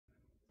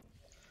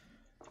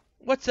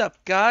What's up,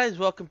 guys?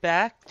 Welcome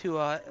back to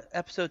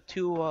episode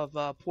 2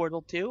 of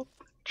Portal 2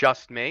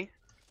 Just me.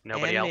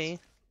 Nobody and else. me.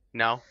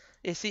 No.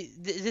 You see,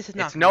 this is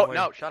not It's gonna no, work.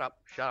 no, shut up.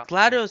 Shut up.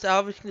 Glados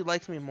obviously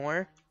likes me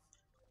more.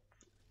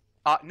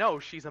 No,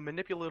 she's a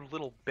manipulative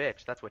little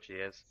bitch. That's what she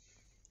is.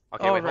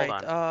 Okay, All wait, hold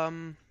right.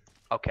 on.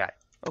 Okay.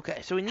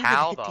 Okay. So we need to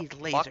How hit the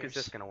these fuck is lasers.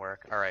 this gonna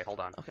work? Alright,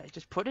 hold on. Okay,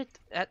 just put it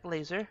at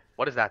laser.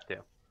 What does that do?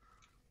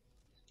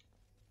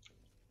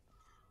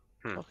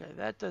 Okay,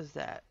 that does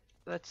that.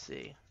 Let's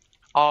see.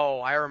 Oh,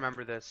 I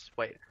remember this.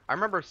 Wait, I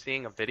remember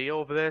seeing a video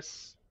of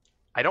this.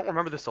 I don't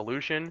remember the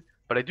solution,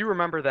 but I do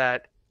remember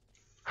that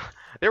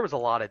there was a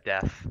lot of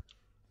death.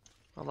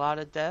 A lot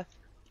of death.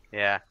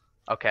 Yeah.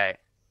 Okay.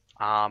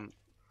 Um,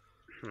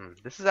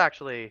 This is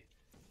actually...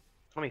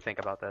 Let me think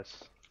about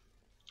this.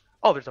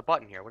 Oh, there's a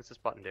button here. What does this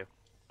button do?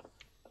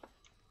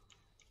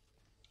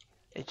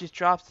 It just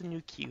drops the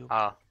new cube.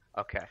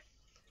 Okay.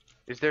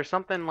 Is there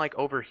something like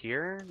over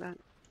here that...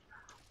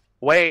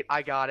 Wait,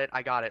 I got it.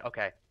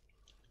 Okay.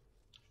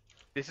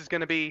 This is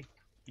gonna be...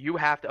 You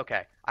have to...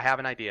 Okay, I have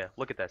an idea.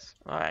 Look at this.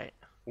 All right.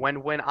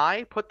 When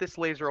I put this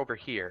laser over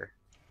here,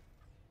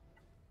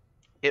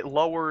 it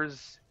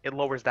lowers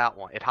that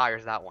one. It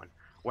hires that one.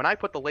 When I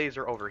put the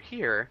laser over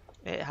here,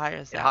 It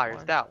hires it that hires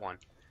one. that one.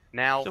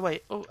 Now, So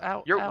wait. Oh,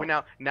 ow, you're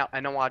ow.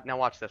 now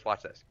watch this.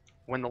 Watch this.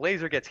 When the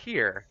laser gets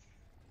here,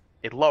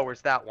 it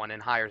lowers that one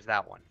and hires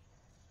that one.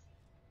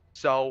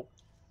 So,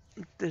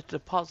 It's a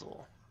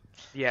puzzle.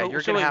 yeah, So,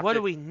 you're so gonna wait, have what to...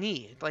 do we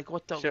need? Like,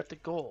 what So, the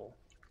goal?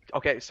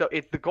 okay, so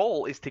the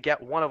goal is to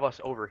get one of us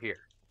over here.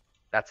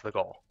 That's the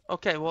goal.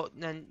 Okay, well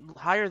then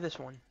hire this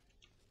one.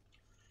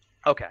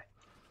 Okay.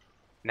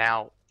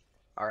 Now,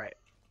 all right.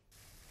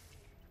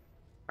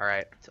 All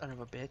right. Son of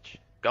a bitch.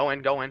 Go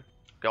in.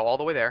 Go all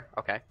the way there.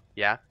 Okay.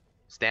 Yeah.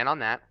 Stand on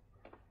that.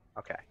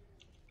 Okay.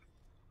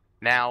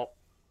 Now,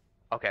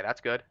 okay, that's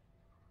good.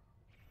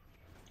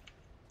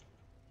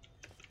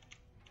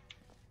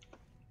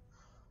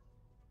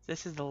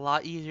 This is a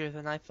lot easier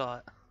than I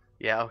thought.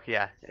 Yeah. Oh,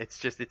 yeah.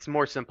 It's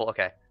more simple.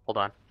 Okay. Hold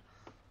on.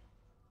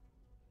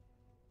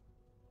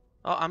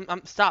 Oh,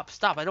 stop.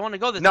 I don't want to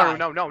go this No, high.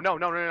 no, no, no,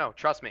 no, no, no, no.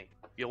 Trust me.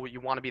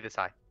 You want to be this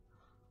high.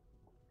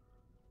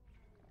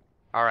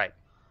 All right.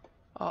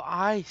 Oh,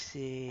 I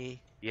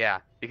see. Yeah,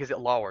 because it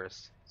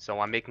lowers. So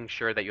I'm making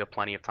sure that you have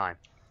plenty of time.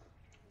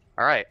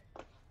 All right.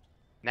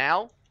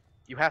 Now,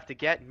 you have to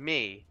get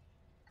me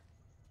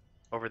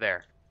over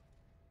there.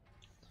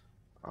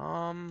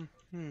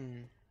 Hmm.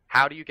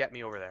 How do you get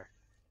me over there?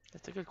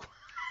 That's a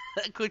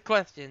good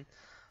question.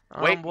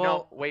 Wait, Well,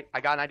 no, wait,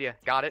 I got an idea.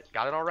 Got it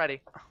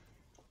already.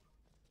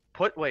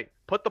 Put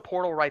the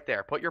portal right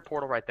there. Put your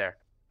portal right there.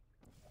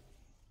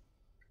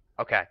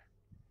 Okay.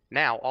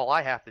 Now, all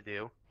I have to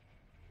do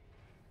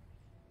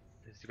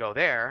is to go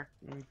there.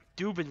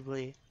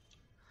 Dooblay.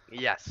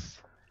 Yes.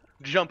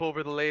 Jump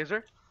over the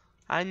laser.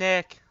 Hi,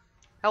 Nick.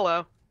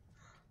 Hello.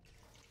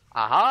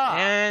 Aha!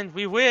 And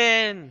we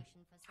win.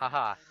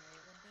 Haha.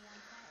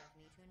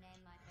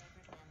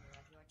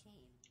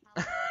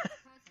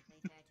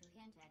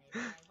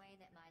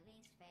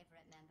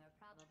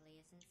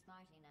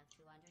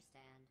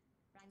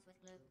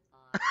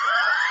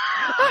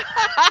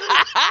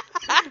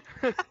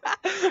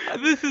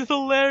 This is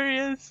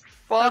hilarious.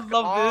 Fuck I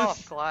love off,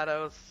 this.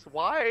 Glados.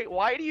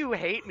 Why do you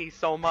hate me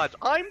so much?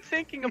 I'm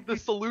thinking of the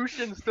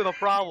solutions to the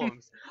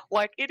problems.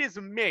 Like, it is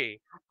me.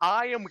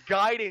 I am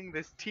guiding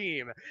this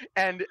team.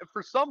 And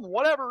for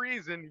whatever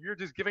reason, you're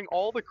just giving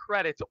all the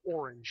credit to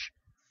Orange.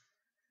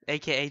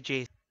 AKA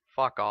Jason.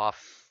 Fuck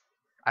off.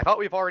 I thought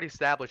we've already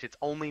established it's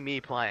only me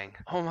playing.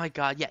 Oh my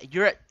god, yeah,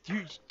 you're at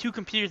two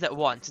computers at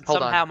once, and Hold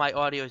on. somehow my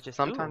audio is just...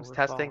 Sometimes Ooh,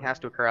 testing has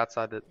to occur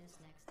outside the... This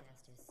next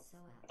test is so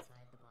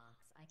outside the box.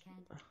 I can't,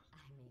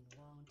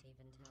 won't even tell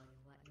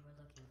you what you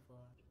were looking for.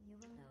 You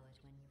will know it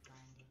when you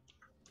find it.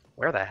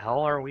 Where the hell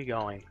are we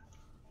going?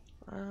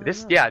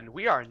 This, Yeah,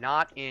 we are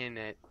not in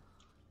it.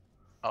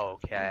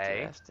 Okay.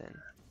 Interesting.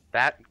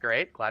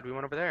 Great. Glad we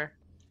went over there.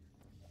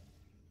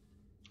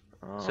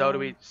 So do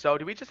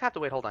we just have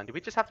to wait? Hold on. Do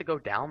we just have to go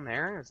down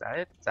there? Is that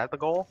it? Is that the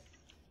goal?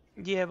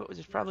 Yeah, but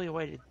there's probably a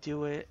way to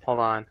do it. Hold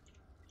on.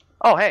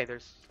 Oh, hey,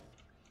 there's...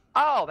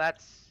 Oh,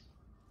 that's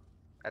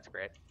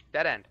great.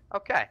 Dead end.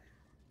 Okay.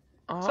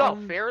 So,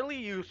 fairly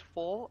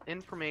useful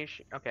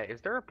information. Okay, is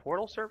there a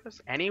portal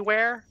surface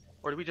anywhere?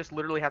 Or do we just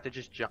literally have to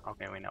just jump?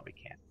 Okay, wait, no, we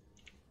can't.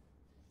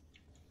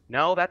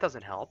 No, that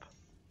doesn't help.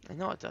 I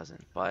know it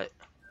doesn't, but...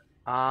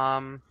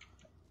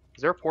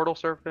 Is there a portal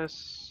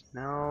surface?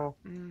 No.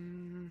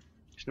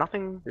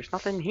 There's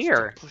nothing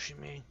here. Stop pushing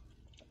me.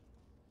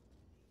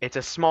 It's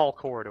a small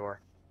corridor.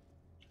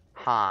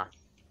 Huh.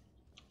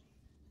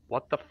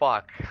 What the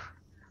fuck?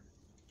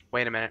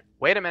 Wait a minute.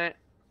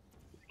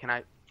 Can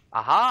I...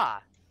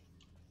 Aha!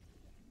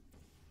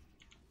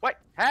 Wait,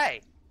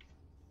 hey!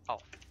 Oh,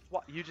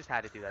 what? You just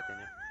had to do that,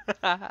 didn't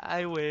you?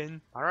 I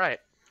win. Alright.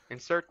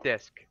 Insert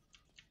disc.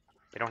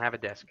 We don't have a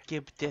disc.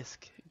 Give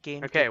disc.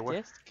 Game Okay, give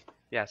disc.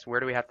 Yes, where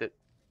do we have to...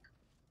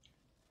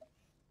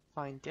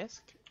 Find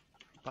disc.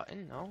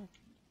 Button, no.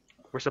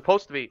 We're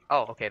supposed to be...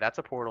 Oh, okay, that's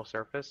a portal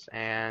surface,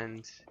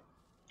 and...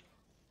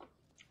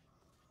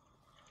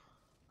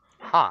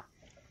 Huh.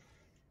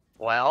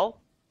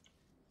 Well,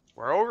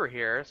 we're over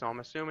here, so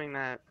I'm assuming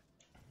that...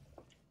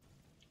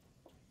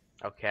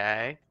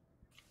 Okay.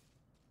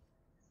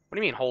 What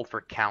do you mean hold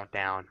for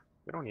countdown?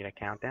 We don't need a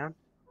countdown.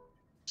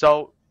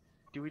 So,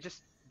 do we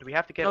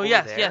have to get Oh, over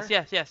yes,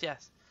 there?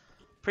 yes.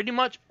 Pretty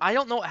much, I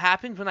don't know what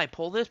happens when I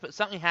pull this, but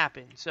something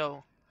happens.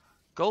 So,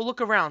 go look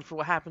around for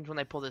what happens when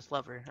I pull this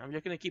lever. I'm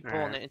just going to keep pulling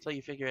Alright. it until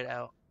you figure it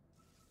out.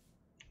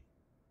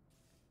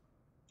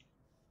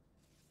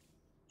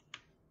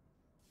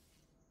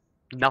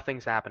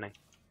 Nothing's happening.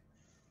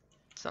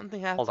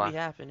 Something has Hold to on. be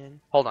happening.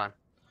 Hold on.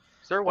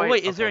 Is there a way? Oh,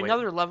 wait, is okay, there wait.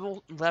 another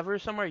lever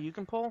somewhere you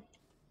can pull?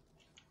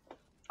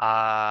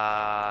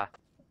 Oh,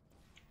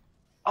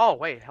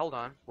 wait, hold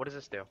on. What does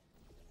this do?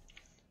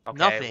 Okay,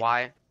 Nothing.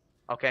 why?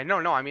 Okay, no,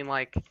 I mean,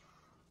 like...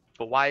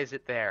 But why is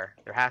it there?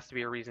 There has to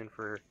be a reason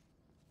for...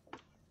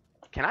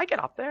 Can I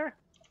get up there?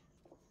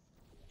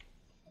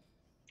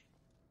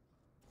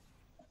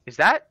 Is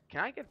that...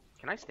 Can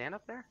I stand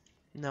up there?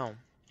 No.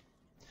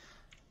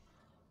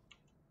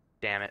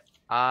 Damn it.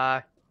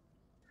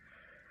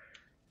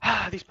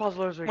 These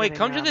puzzlers are Wait, getting,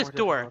 come to this more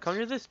door. difficult. Come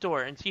to this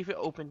door and see if it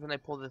opens when I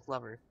pull this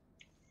lever.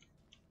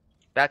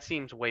 That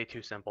seems way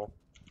too simple.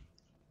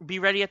 Be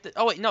ready at the...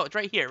 Oh, wait, no, it's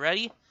right here.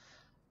 Ready?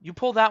 You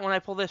pull that one, I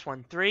pull this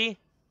one. 3,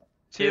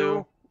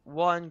 2,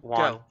 1, one.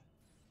 go.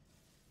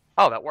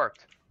 Oh, that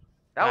worked.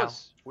 That Wow.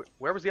 was...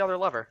 Where was the other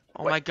lever?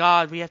 Oh Wait, my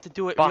god, we have to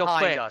do it real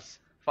behind quick. us.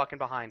 Fucking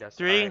behind us.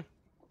 3, Alright.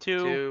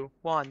 2,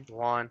 1.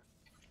 1.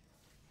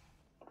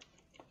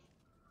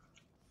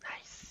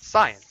 Nice.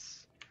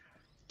 Science.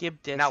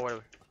 Give disc. Now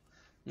what?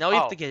 Now we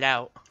have Oh. to get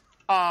out.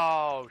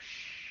 Oh,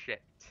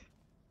 shit.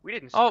 We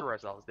didn't screw Oh,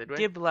 ourselves, did we?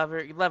 Give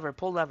lever,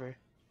 pull lever.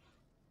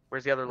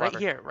 Where's the other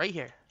lever? Right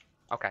here.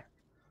 Okay.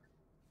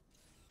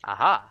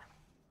 Aha.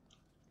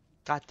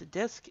 Got the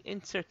disc,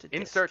 insert the disc.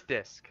 Insert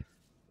disc.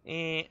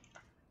 Eh.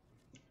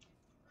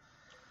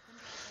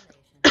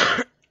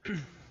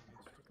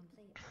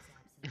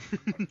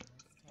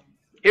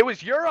 It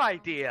was your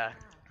idea.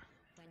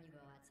 When you go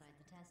outside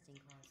the testing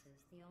courses,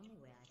 the only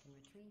way I can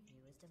retrieve you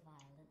is to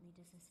violently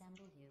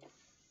disassemble you,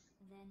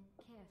 then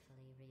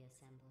carefully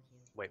reassemble you.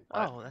 Wait,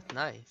 what? Oh, that's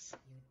nice.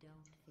 You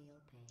don't feel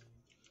pain.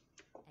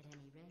 At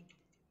any rate,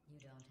 you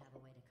don't have a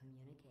way to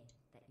communicate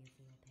that you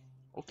feel pain.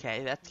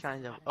 Okay, that's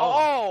kind of...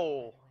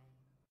 Oh!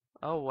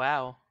 Oh,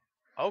 wow.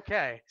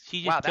 Okay.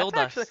 She just Wow, killed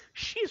that's us. actually...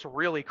 She's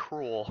really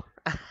cruel.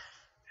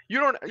 You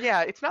don't...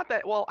 Yeah, it's not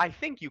that... Well, I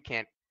think you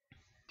can't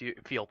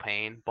feel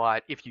pain,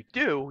 but if you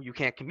do, you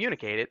can't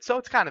communicate it, so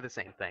it's kind of the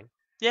same thing.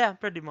 Yeah,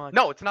 pretty much.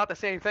 No, it's not the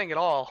same thing at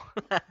all.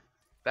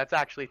 That's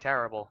actually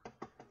terrible.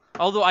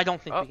 Although I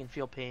don't think Oh. we can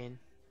feel pain.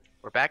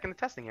 We're back in the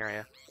testing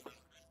area.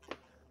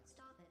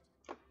 Stop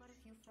it. What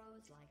if you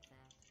froze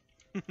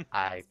like that?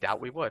 I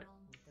doubt we would.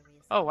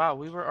 Oh, wow,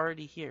 we were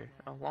already here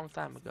a long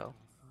time ago.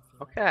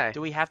 Okay. Do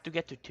we have to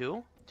get to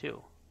 2?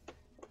 2.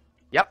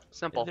 Yep,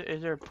 simple.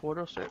 Is there a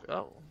portal?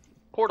 Oh.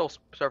 Portal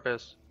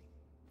surface.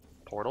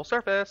 Portal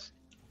surface.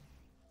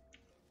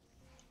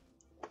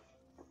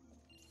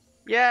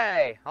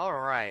 Yay!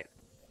 Alright.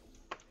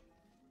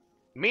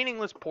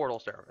 Meaningless portal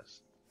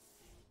surface.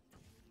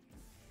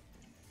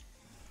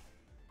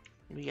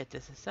 We get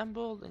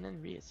disassembled and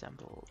then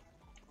reassembled.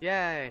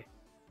 Yay!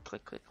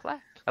 Click, click,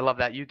 clack. I love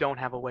that you don't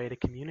have a way to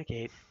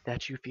communicate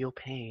that you feel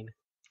pain.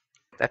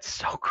 That's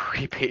so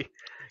creepy.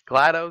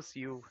 GLaDOS,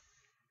 you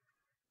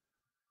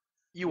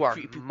are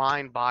Creepy.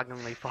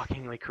 mind-bogglingly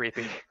fuckingly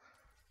creepy.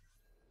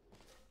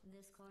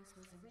 This course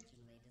was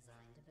originally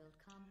designed to build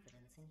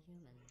confidence in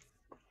humans.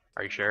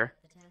 Are you sure?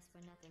 The tests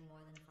were nothing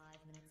more than 5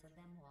 minutes of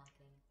them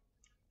walking,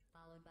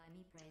 followed by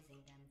me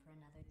praising them for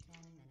another 10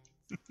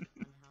 minutes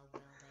on how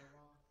well they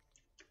walked.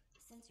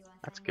 Since you are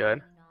That's good.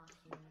 thankfully not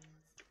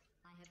humans,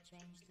 I have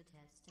changed the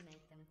tests to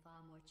make them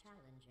far more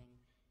challenging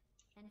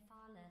and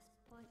far less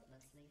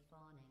pointlessly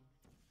fawning.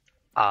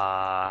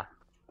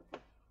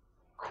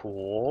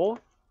 Cool.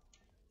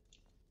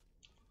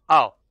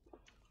 Oh.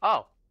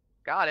 Oh.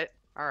 Got it.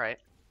 Alright.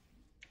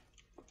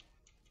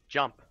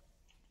 Jump.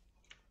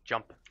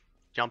 Jump.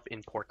 Jump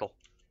in portal.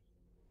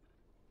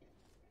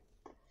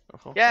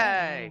 Oh,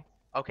 Yay!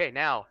 Okay,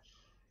 now.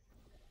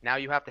 Now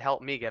you have to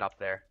help me get up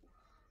there.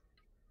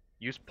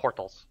 Use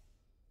portals.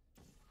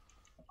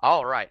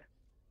 Alright.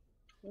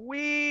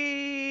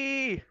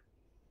 Whee!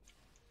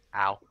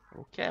 Ow.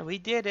 Okay, we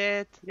did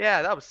it.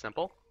 Yeah, that was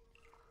simple.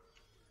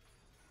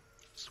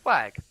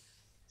 Swag.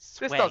 This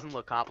Swag. doesn't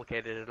look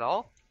complicated at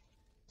all.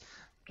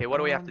 Okay, what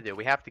do we have to do?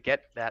 We have to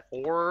get that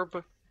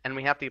orb, and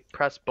we have to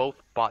press both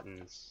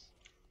buttons.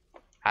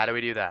 How do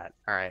we do that?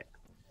 Alright.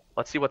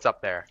 Let's see what's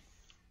up there.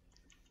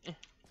 Okay,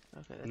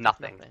 that's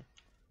Nothing.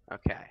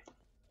 Okay.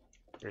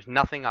 There's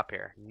nothing up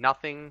here.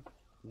 Nothing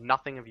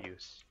of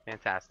use.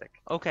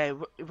 Fantastic. Okay,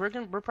 we're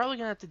probably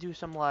gonna have to do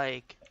some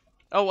like...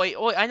 Oh wait,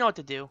 I know what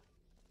to do.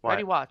 What?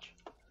 Ready, watch.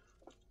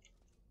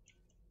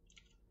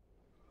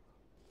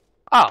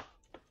 Oh.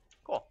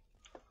 Cool.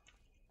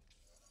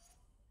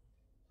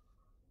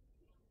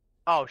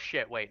 Oh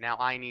shit, wait, now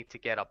I need to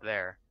get up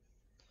there.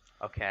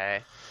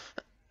 Okay.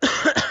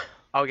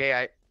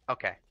 Okay,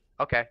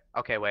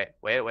 okay,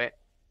 wait.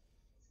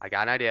 I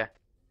got an idea.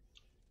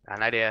 Got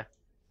an idea.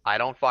 I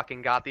don't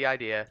fucking got the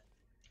idea.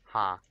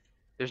 Huh.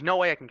 There's no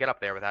way I can get up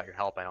there without your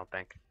help, I don't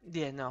think.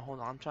 Yeah, no, hold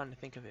on. I'm trying to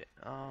think of it.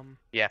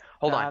 Yeah,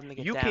 hold without on. having to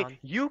get You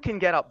down. can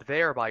get up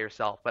there by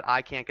yourself, but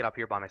I can't get up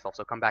here by myself,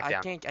 so come back down.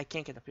 I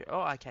can't get up here.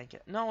 Oh, I can't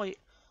get. No, wait.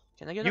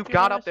 Can I get You up here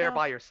got by up there myself?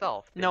 by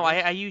yourself. No, didn't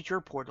you? I used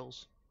your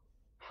portals.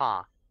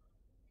 Huh.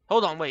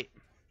 Hold on, wait.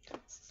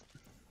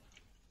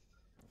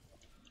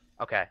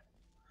 Okay.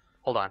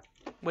 Hold on.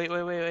 Wait.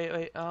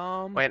 Wait,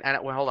 and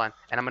hold on.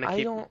 And I'm gonna I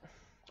keep. don't.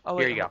 Oh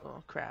Here wait. you go.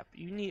 Oh crap.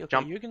 You need. Okay,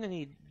 Jump. you're gonna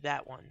need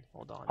that one.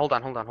 Hold on. Hold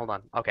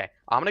on. Okay.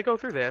 I'm gonna go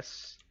through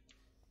this.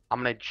 I'm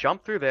gonna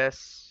jump through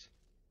this.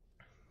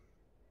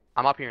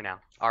 I'm up here now.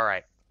 All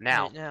right.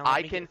 Now, Wait, now, let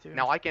I me can. get through.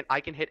 Now I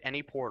can hit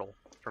any portal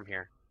from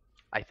here.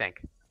 I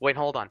think. Wait,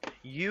 hold on.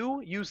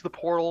 You use the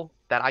portal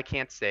that I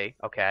can't see.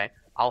 Okay.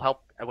 I'll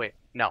help. Wait.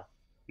 No.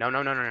 No.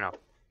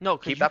 No,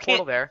 'cause Keep you that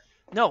portal can't. there.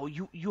 No,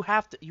 you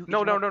have to. You.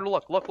 No. you have-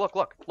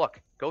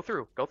 Look. Go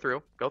through.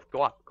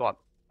 Go up.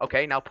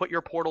 Okay. Now put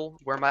your portal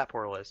where that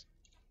portal is.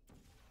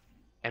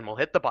 And we'll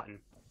hit the button.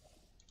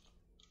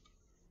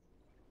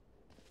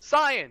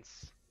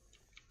 Science!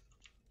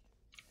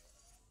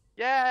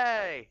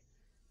 Yay!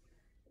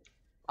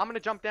 I'm gonna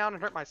jump down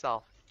and hurt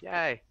myself.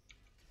 Yay!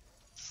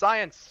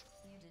 Science!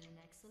 You did an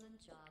excellent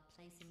job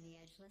placing the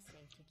edgeless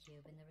safety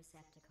cube in the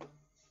receptacle.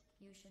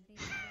 You should be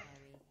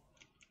very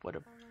What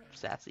a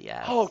sassy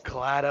ass. Oh,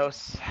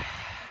 Glados. I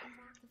can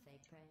talk the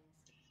fake praise.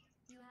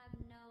 You have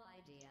no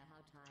idea how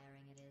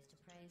tiring it is to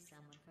praise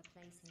someone for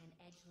placing an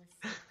edgeless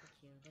safety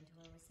cube into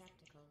a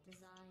receptacle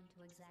designed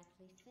to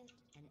exactly fit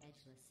an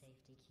edgeless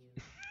safety cube.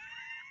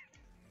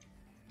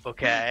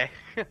 Okay.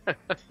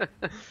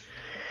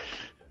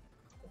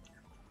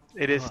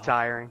 It is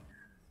tiring.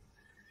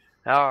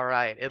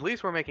 Alright, at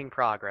least we're making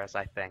progress,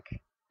 I think.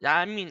 Yeah,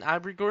 I mean,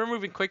 we're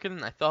moving quicker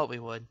than I thought we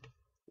would.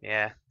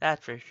 Yeah.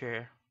 That's for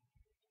sure.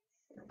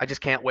 I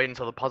just can't wait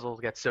until the puzzles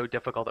get so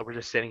difficult that we're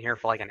just sitting here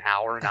for like an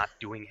hour not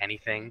doing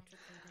anything.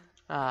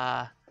 We'll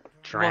have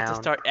Drowned, to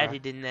start crap.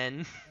 editing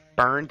then.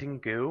 Burned in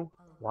goo?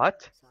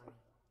 What? Sorry.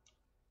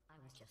 I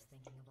was just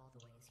thinking of all the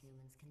ways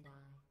humans can die.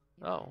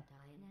 You Oh. can't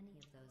die in any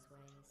of those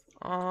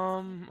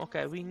ways.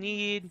 Okay, we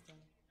need.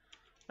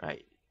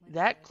 Alright,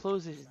 that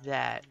closes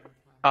that.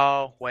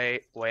 Oh,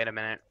 wait a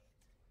minute.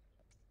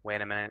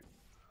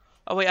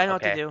 Oh wait, I know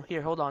what Okay. to do.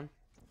 Here, hold on.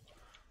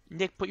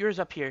 Nick, put yours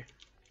up here.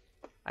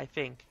 I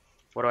think.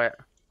 What do I...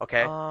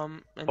 Okay,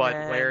 And but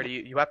then- where do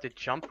you have to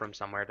jump from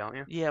somewhere, don't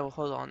you? Yeah, well,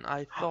 hold on.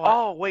 I thought.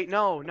 Oh, wait,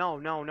 no.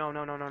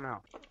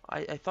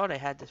 I thought I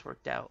had this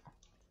worked out.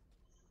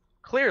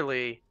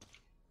 Clearly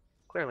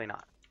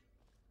not.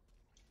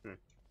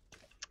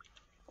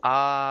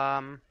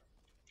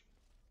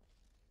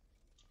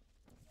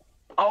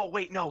 Oh,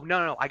 wait, no.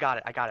 I got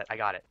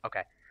it.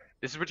 Okay.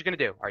 This is what you're gonna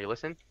do. Are you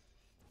listening?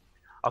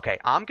 Okay,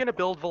 I'm gonna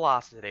build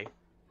velocity.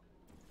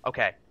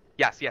 Okay.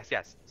 Yes.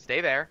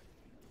 Stay there.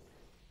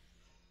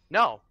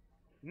 No.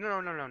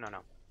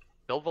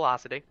 Build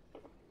velocity.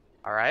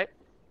 Alright?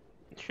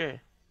 Sure.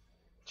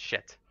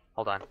 Shit.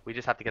 Hold on. We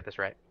just have to get this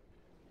right.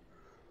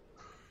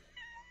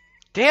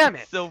 Damn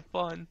it! So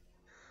fun.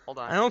 Hold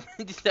I on. don't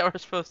think that we're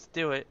supposed to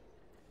do it.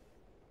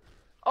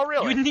 Oh,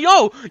 really?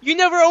 You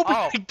never opened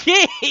Oh. the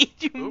gate,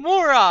 you Oops.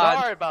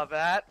 moron. Sorry about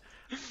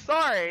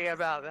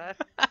that.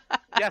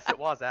 Yes, it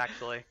was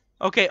actually.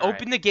 Okay, All right.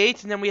 open the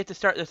gates and then we have to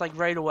start this like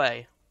right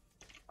away.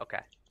 Okay.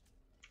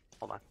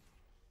 Hold on.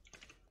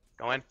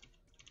 Go in.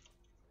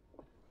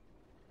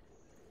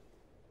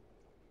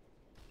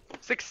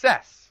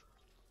 Success.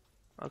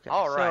 Okay.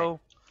 All right. So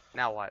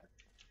Now what?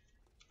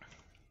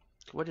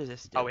 what does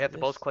this do? Oh, we have to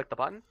This- both click the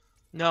button?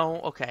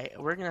 No. Okay,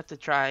 we're gonna have to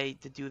try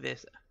to do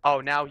this. Oh,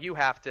 now you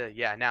have to.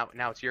 Yeah, now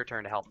it's your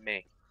turn to help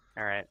me.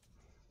 All right.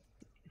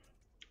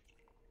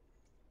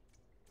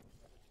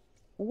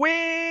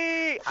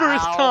 Whee!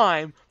 First Ow.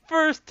 time.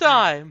 First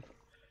time.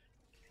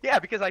 Yeah,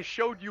 because I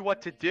showed you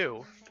what to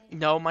do.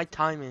 No, my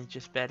timing is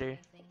just better.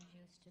 Things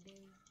used to be,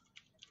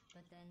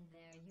 but then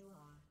there you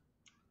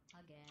are,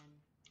 again,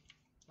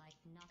 like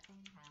nothing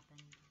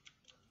happened.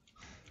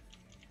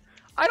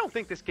 I don't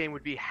think this game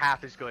would be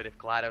half as good if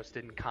GLaDOS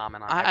didn't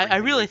comment on I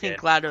everything really we think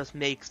did. GLaDOS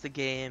makes the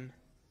game.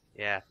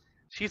 Yeah.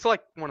 She's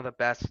like one of the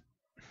best,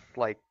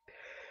 like...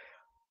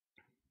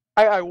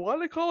 I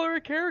want to call her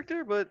a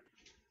character, but...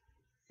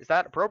 Is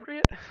that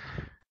appropriate?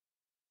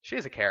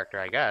 She's a character,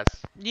 I guess.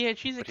 Yeah,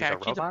 she's a But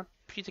character. She's a robot?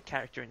 She's a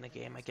character in the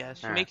game, I guess.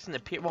 She Alright. makes an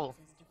appearance. Well,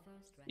 This is to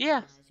first yeah.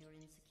 recognize your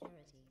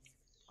insecurities.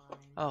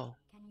 Oh.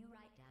 Can you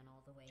write down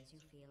all the ways you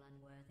feel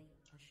unworthy,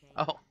 ashamed,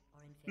 Oh.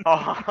 or inferior?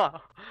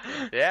 Oh,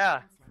 yeah.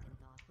 On second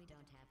thought, we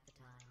don't have the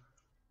time.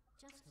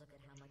 Just look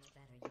at how much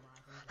better you are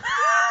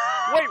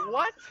than Wait,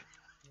 what?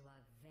 you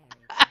are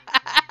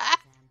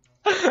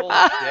very example.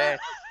 Bullshit.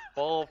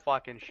 Full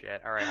fucking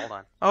shit. Alright, hold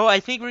on. Oh, I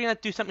think we're gonna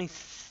have to do something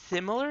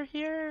similar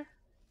here.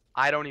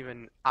 I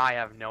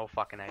have no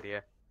fucking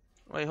idea.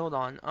 Wait, hold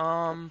on.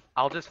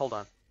 I'll just, hold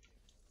on.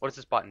 What does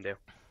this button do?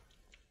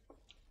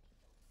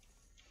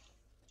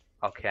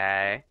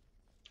 Okay.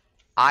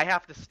 I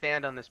have to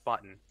stand on this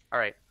button.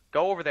 Alright,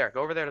 go over there.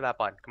 Go over there to that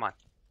button. Come on.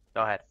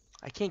 Go ahead.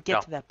 I can't get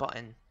Go. to that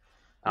button.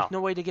 There's Oh.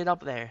 no way to get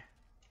up there.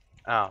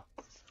 Oh.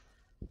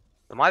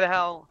 Then why the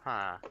hell?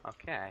 Huh.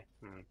 Okay.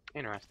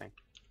 Interesting.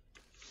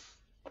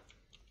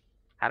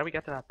 How do we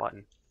get to that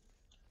button?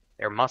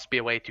 There must be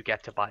a way to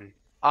get to button.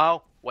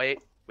 Oh, wait.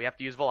 We have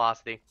to use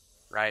velocity.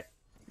 Right.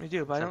 We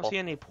do, but I Simple. don't see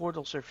any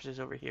portal surfaces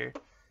over here.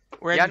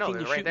 Or Yeah, no, anything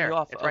they're to right shoot there. me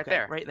off. It's right Okay,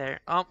 there. Right there.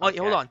 Wait, hold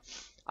Okay. on.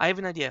 I have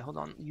an idea. Hold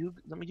on.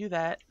 Let me do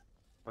that.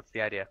 What's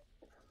the idea?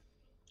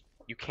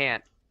 You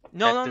can't.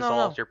 No, That no, no,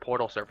 dissolves no. your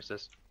portal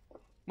surfaces.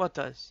 What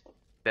does?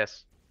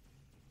 This.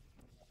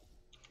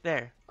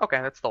 There.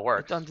 Okay, that still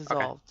works. It's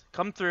undissolved.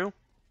 Come through.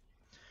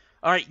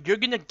 Alright, you're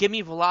gonna give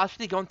me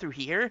velocity going through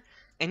here,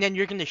 and then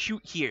you're gonna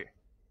shoot here.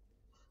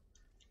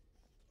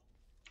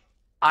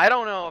 I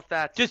don't know if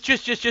that's Just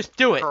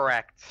do it.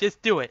 correct.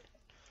 Just do it.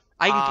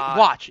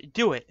 Watch.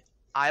 Do it.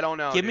 I don't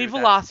know. Give me dude.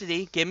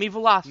 velocity. Give me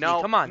velocity.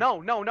 No, Come on.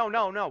 No.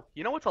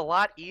 You know what's a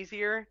lot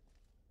easier?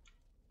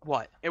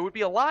 What? It would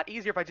be a lot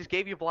easier if I just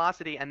gave you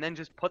velocity and then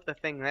just put the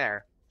thing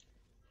there.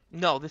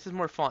 No, this is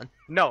more fun.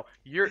 No,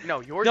 you're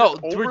No,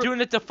 just we're doing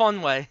it the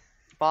fun way.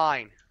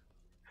 Fine.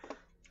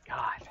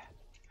 God.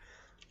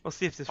 We'll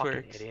see if this Fucking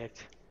works.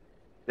 idiot.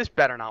 This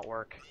better not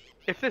work.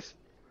 If this...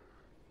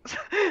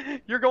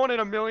 You're going at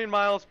 1,000,000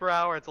 miles per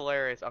hour. It's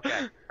hilarious.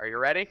 Okay, are you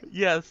ready?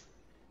 Yes.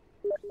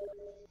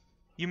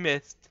 You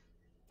missed.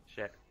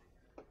 Shit.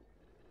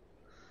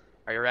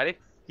 Are you ready?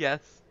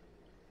 Yes.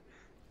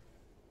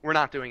 We're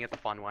not doing it the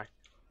fun way.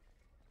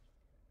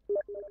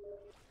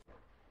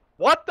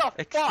 What the fuck?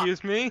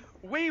 Excuse me?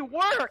 We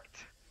worked!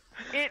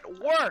 It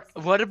worked!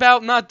 What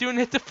about not doing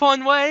it the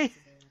fun way?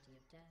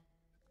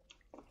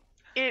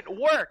 It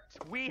worked!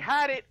 We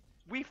had it!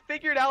 We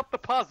figured out the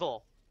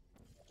puzzle!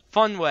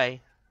 Fun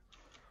way.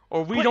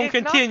 Or we But don't it's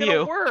continue. Not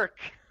gonna work!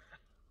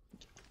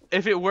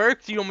 If it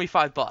works, you owe me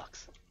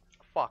 $5.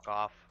 Fuck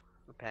off.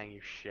 I'm paying you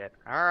shit.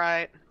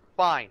 Alright.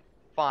 Fine.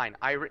 Fine.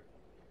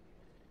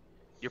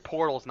 Your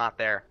portal's not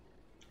there.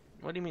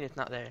 What do you mean it's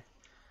not there?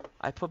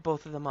 I put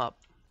both of them up.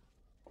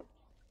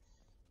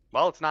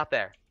 Well, it's not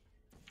there.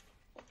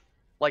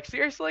 Like,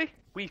 seriously?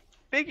 We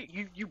figure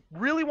you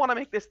really want to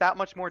make this that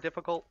much more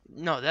difficult?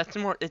 No, that's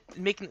more. It's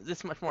making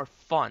this much more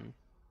fun.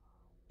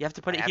 You have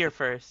to put it here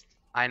first.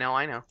 I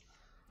know.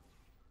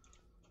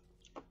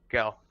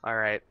 Go.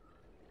 Alright.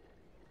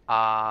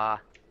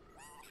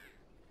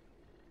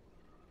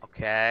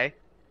 Okay.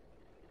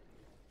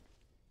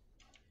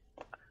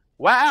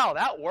 Wow,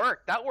 that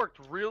worked. That worked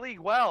really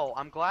well.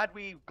 I'm glad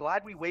we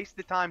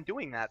wasted time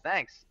doing that.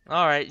 Thanks.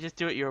 All right, just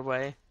do it your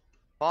way.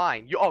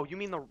 Fine. You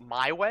mean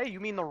my way? You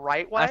mean the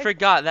right way? I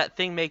forgot that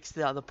thing makes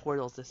the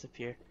portals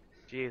disappear.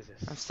 Jesus.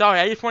 I'm sorry.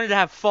 I just wanted to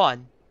have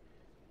fun.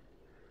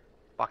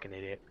 Fucking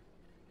idiot.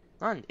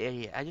 I'm not an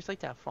idiot. I just like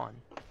to have fun.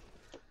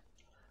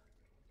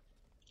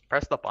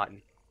 Press the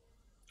button.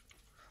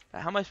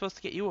 How am I supposed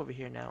to get you over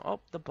here now? Oh,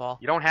 the ball.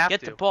 You don't have Get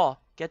to. the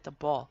ball. Get the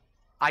ball.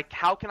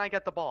 How can I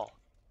get the ball?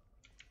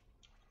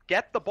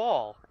 Get the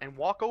ball and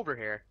walk over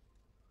here.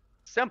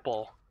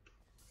 Simple.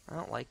 I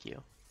don't like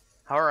you.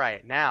 All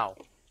right, now,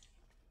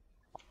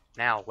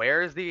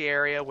 where is the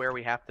area where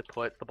we have to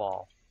put the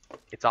ball?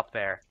 It's up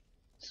there.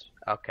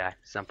 Okay,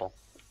 simple.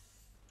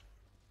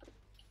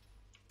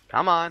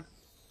 Come on.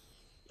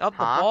 Oh, the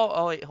Huh? ball.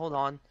 Oh, wait, hold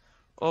on.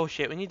 Oh,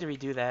 shit. We need to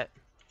redo that.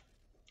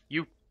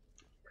 You.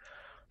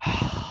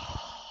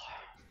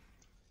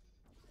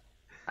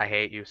 I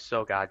hate you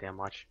so goddamn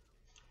much.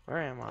 Where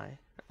am I?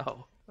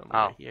 Oh, I'm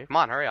Oh, over here. come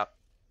on, hurry up.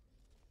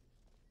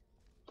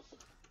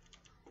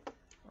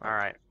 All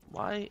right.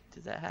 Why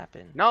did that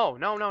happen? No.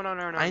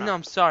 I know,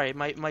 I'm sorry.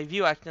 My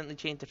view accidentally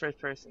changed to first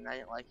person. I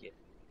didn't like it.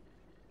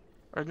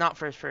 Or not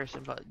first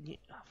person, but you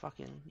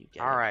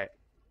get All it. right.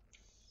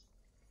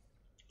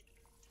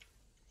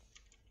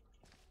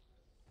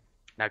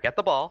 Now get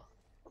the ball.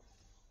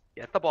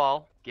 Get the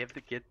ball. Get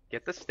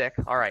the stick.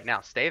 All right,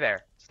 now stay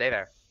there. Stay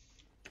there.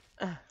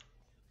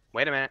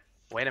 Wait a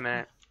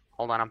minute.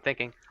 Hold on, I'm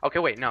thinking. Okay,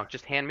 wait, no,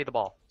 just hand me the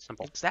ball.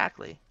 Simple.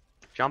 Exactly.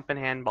 Jump and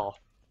handball.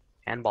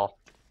 Handball.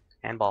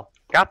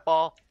 Got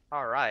ball.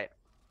 All right.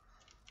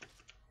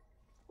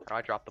 How do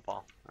I drop the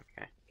ball?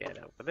 Okay, get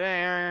it over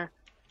there.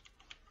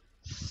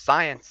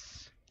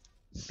 Science.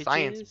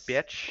 Science, Bitches.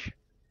 bitch.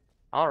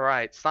 All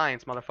right,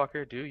 science,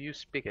 motherfucker. Do you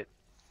speak it?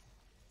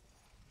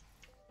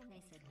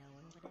 They said no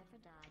one would ever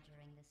die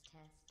during this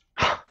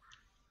test.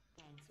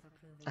 Thanks for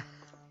proving them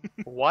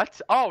wrong.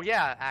 What? Oh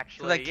yeah,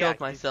 actually. Because I killed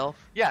myself.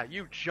 Yeah,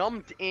 you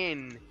jumped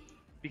in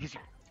because you.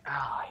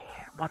 Oh,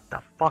 yeah. What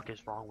the fuck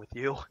is wrong with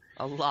you?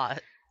 A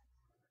lot.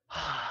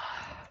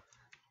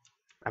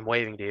 I'm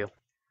waving to you.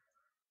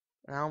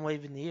 Now I'm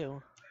waving to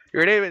you.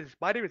 My name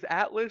is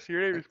Atlas.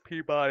 Your name is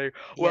Peabody.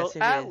 Well, Yes,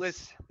 it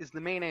Atlas is the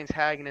main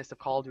antagonist of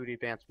Call of Duty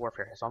Advanced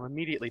Warfare, so I'm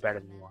immediately better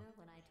than you are. Remember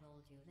when I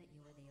told you that you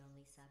were the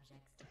only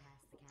subjects to pass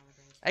the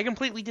calibration? I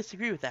completely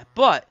disagree with that.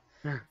 But,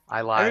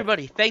 I lied.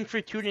 everybody, thanks for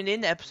tuning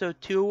in to episode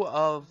 2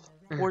 of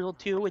Portal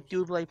 2 with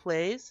Dooblay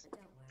Plays. But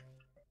don't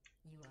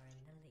worry, you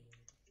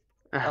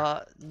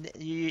are in the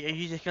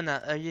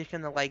lead. Are you just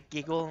gonna like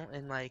giggle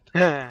and like?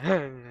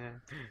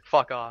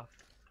 Fuck off.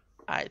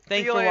 Alright, See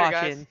thanks you for later,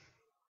 watching. guys.